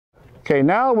Okay,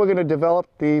 now we're going to develop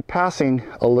the passing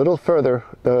a little further,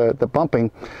 the bumping,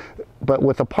 but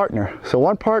with a partner. So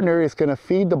one partner is going to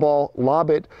feed the ball, lob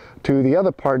it to the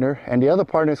other partner, and the other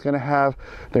partner is going to have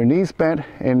their knees bent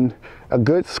in a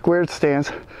good squared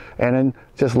stance, and then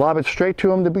just lob it straight to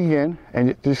them to begin, and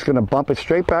you're just going to bump it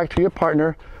straight back to your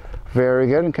partner. Very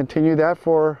good, and continue that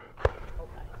for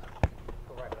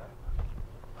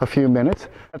a few minutes.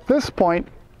 At this point,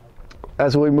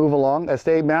 as we move along, as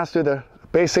they master the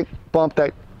basic bump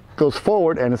that goes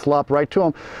forward and it's lobbed right to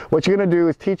them, what you're going to do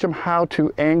is teach them how to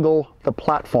angle the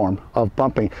platform of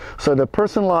bumping. So the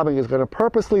person lobbing is going to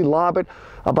purposely lob it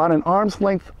about an arm's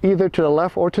length either to the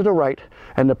left or to the right,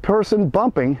 and the person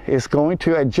bumping is going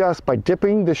to adjust by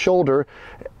dipping the shoulder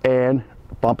and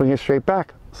bumping it straight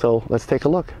back. So let's take a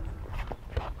look.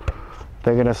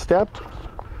 They're going to step.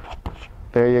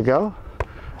 There you go.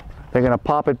 They're going to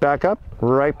pop it back up,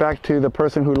 right back to the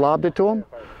person who lobbed it to them,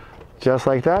 just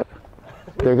like that.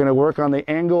 They're going to work on the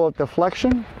angle of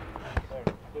deflection.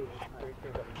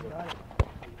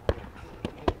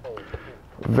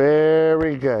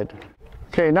 Very good.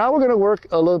 Okay, now we're going to work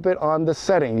a little bit on the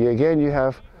setting. Again, you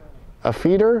have a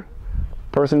feeder,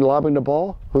 person lobbing the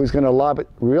ball, who's going to lob it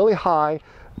really high,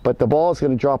 but the ball is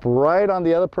going to drop right on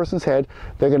the other person's head.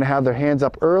 They're going to have their hands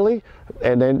up early,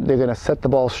 and then they're going to set the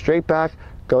ball straight back.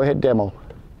 Go ahead, demo.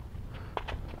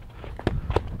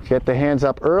 Get the hands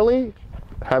up early,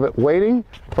 have it waiting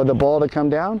for the ball to come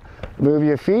down. Move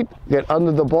your feet, get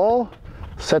under the ball,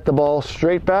 set the ball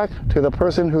straight back to the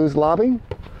person who's lobbing.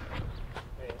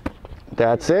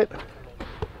 That's it.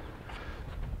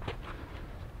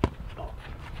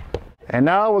 And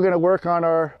now we're going to work on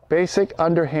our basic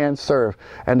underhand serve.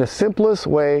 And the simplest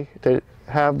way to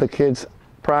have the kids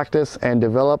practice and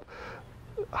develop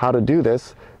how to do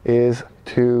this is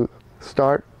to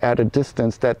start at a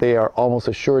distance that they are almost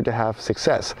assured to have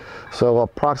success. So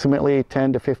approximately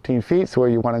 10 to 15 feet is where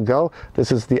you want to go.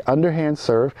 This is the underhand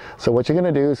serve. So what you're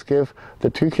going to do is give the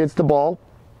two kids the ball.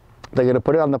 They're going to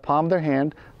put it on the palm of their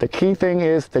hand. The key thing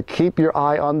is to keep your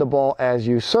eye on the ball as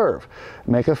you serve.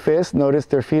 Make a fist. Notice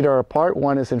their feet are apart.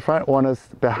 One is in front, one is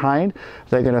behind.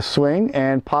 They're going to swing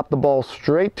and pop the ball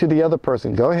straight to the other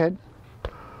person. Go ahead.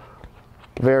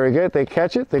 Very good. They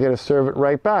catch it. They're going to serve it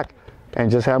right back. And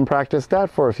just have them practice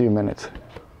that for a few minutes.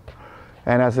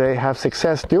 And as they have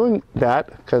success doing that,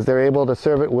 because they're able to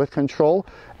serve it with control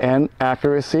and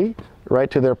accuracy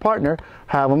right to their partner,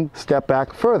 have them step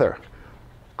back further.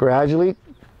 Gradually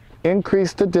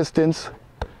increase the distance,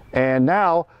 and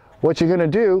now what you're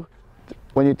going to do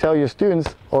when you tell your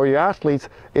students or your athletes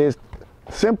is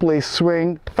simply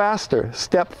swing faster,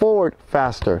 step forward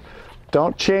faster.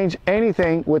 Don't change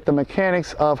anything with the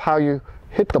mechanics of how you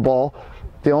hit the ball.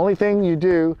 The only thing you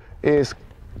do is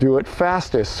do it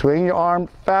faster. Swing your arm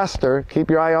faster, keep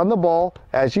your eye on the ball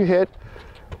as you hit,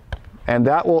 and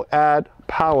that will add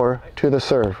power to the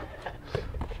serve.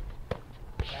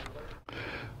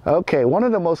 Okay, one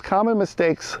of the most common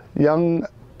mistakes young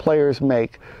players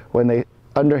make when they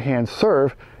underhand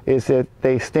serve is that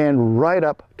they stand right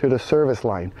up to the service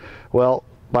line. Well,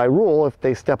 by rule, if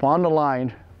they step on the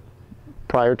line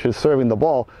prior to serving the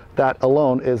ball, that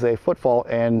alone is a footfall,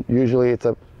 and usually it's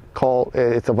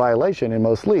a violation in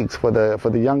most leagues for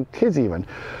the young kids even.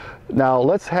 Now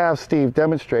let's have Steve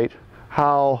demonstrate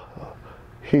how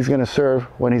he's going to serve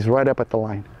when he's right up at the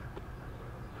line.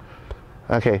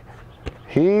 Okay,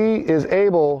 he is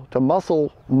able to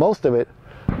muscle most of it,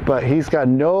 but he's got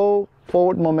no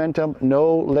forward momentum,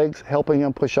 no legs helping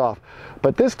him push off.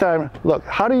 But this time, look,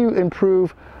 how do you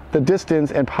improve the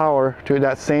distance and power to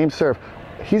that same serve?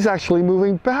 He's actually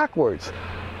moving backwards.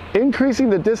 Increasing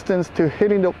the distance to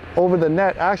hitting over the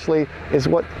net actually is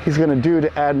what he's going to do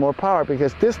to add more power,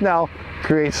 because this now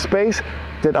creates space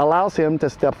that allows him to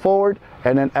step forward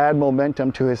and then add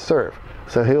momentum to his serve.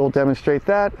 So he'll demonstrate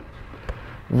that.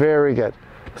 Very good.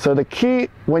 So the key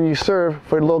when you serve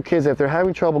for little kids, if they're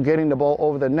having trouble getting the ball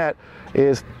over the net,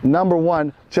 is number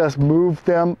one, just move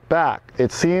them back.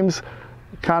 It seems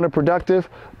counterproductive,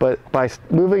 but by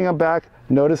moving them back,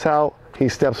 notice how he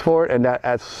steps forward, and that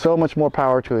adds so much more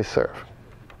power to his serve.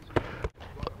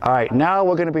 All right, now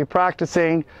we're going to be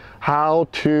practicing how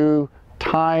to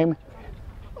time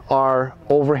our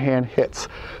overhand hits.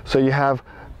 So you have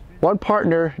one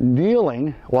partner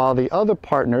kneeling while the other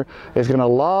partner is going to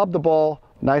lob the ball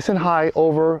nice and high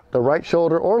over the right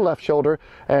shoulder or left shoulder,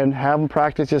 and have them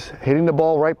practice just hitting the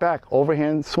ball right back,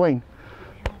 overhand swing.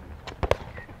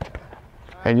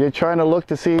 And you're trying to look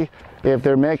to see if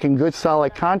they're making good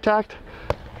solid contact.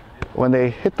 When they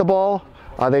hit the ball,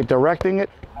 are they directing it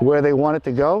where they want it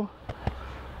to go?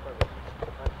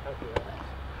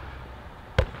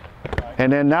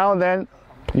 And then now and then,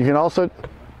 you can also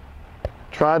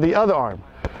try the other arm.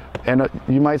 And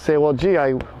you might say, well, gee,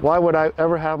 why would I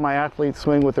ever have my athlete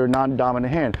swing with their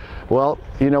non-dominant hand? Well,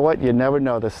 you know what? You never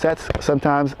know. The sets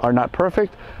sometimes are not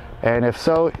perfect, and if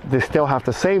so, they still have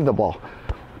to save the ball.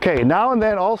 Okay, now and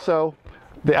then also,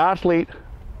 the athlete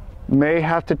may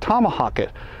have to tomahawk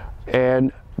it.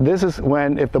 And this is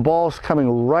when, if the ball is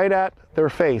coming right at their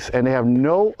face and they have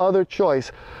no other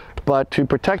choice but to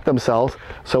protect themselves.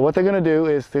 So what they're going to do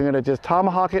is they're going to just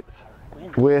tomahawk it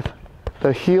with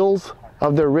the heels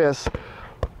of their wrists.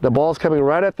 The ball's coming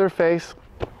right at their face.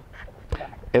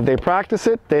 If they practice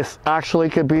it, this actually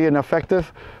could be an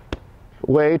effective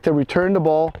way to return the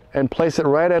ball and place it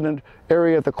right at an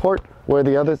area of the court where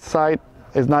the other side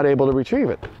is not able to retrieve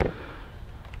it.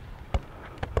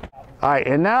 All right,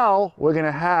 and now we're going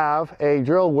to have a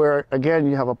drill where, again,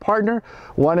 you have a partner.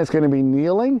 One is going to be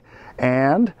kneeling,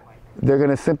 and they're going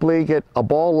to simply get a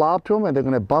ball lobbed to them, and they're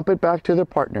going to bump it back to their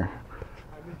partner.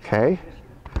 Okay?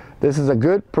 This is a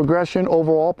good progression,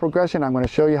 overall progression. I'm going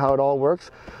to show you how it all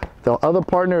works. The other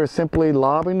partner is simply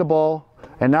lobbing the ball,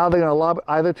 and now they're going to lob it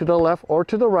either to the left or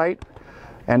to the right,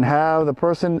 and have the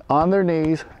person on their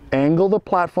knees angle the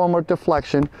platform or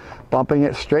deflection, bumping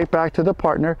it straight back to the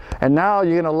partner. And now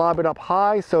you're going to lob it up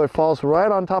high so it falls right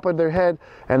on top of their head,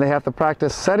 and they have to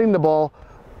practice setting the ball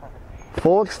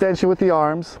full extension with the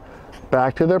arms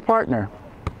back to their partner.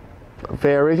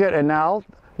 Very good. And now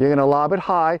you're going to lob it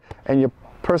high, and your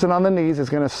person on the knees is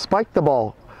going to spike the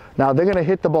ball. Now they're going to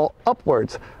hit the ball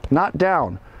upwards, not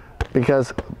down,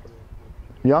 because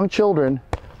young children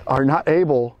are not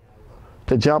able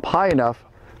to jump high enough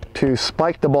to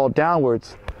spike the ball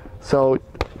downwards. So,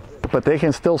 but they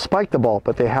can still spike the ball,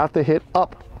 but they have to hit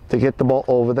up to get the ball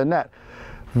over the net.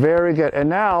 Very good. And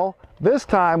now, this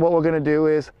time what we're going to do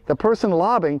is the person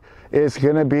lobbing is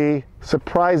going to be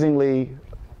surprisingly,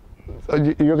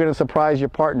 you're going to surprise your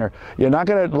partner. You're not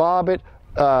going to lob it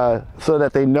so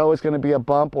that they know it's going to be a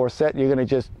bump or set. You're going to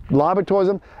just lob it towards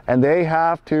them, and they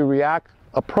have to react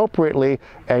appropriately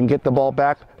and get the ball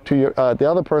back to your, the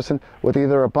other person with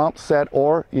either a bump, set,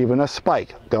 or even a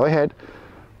spike. Go ahead.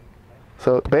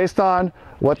 So based on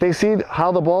what they see,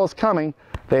 how the ball is coming,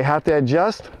 they have to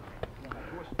adjust,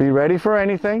 be ready for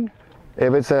anything.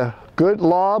 If it's a good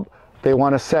lob, they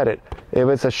want to set it. If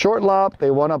it's a short lob,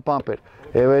 they want to bump it.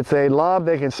 If it's a lob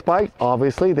they can spike,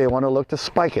 obviously they want to look to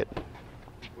spike it.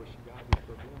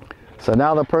 So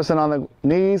now the person on the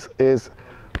knees is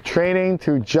training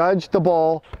to judge the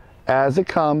ball as it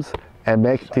comes and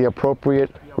make the appropriate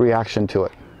reaction to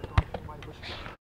it.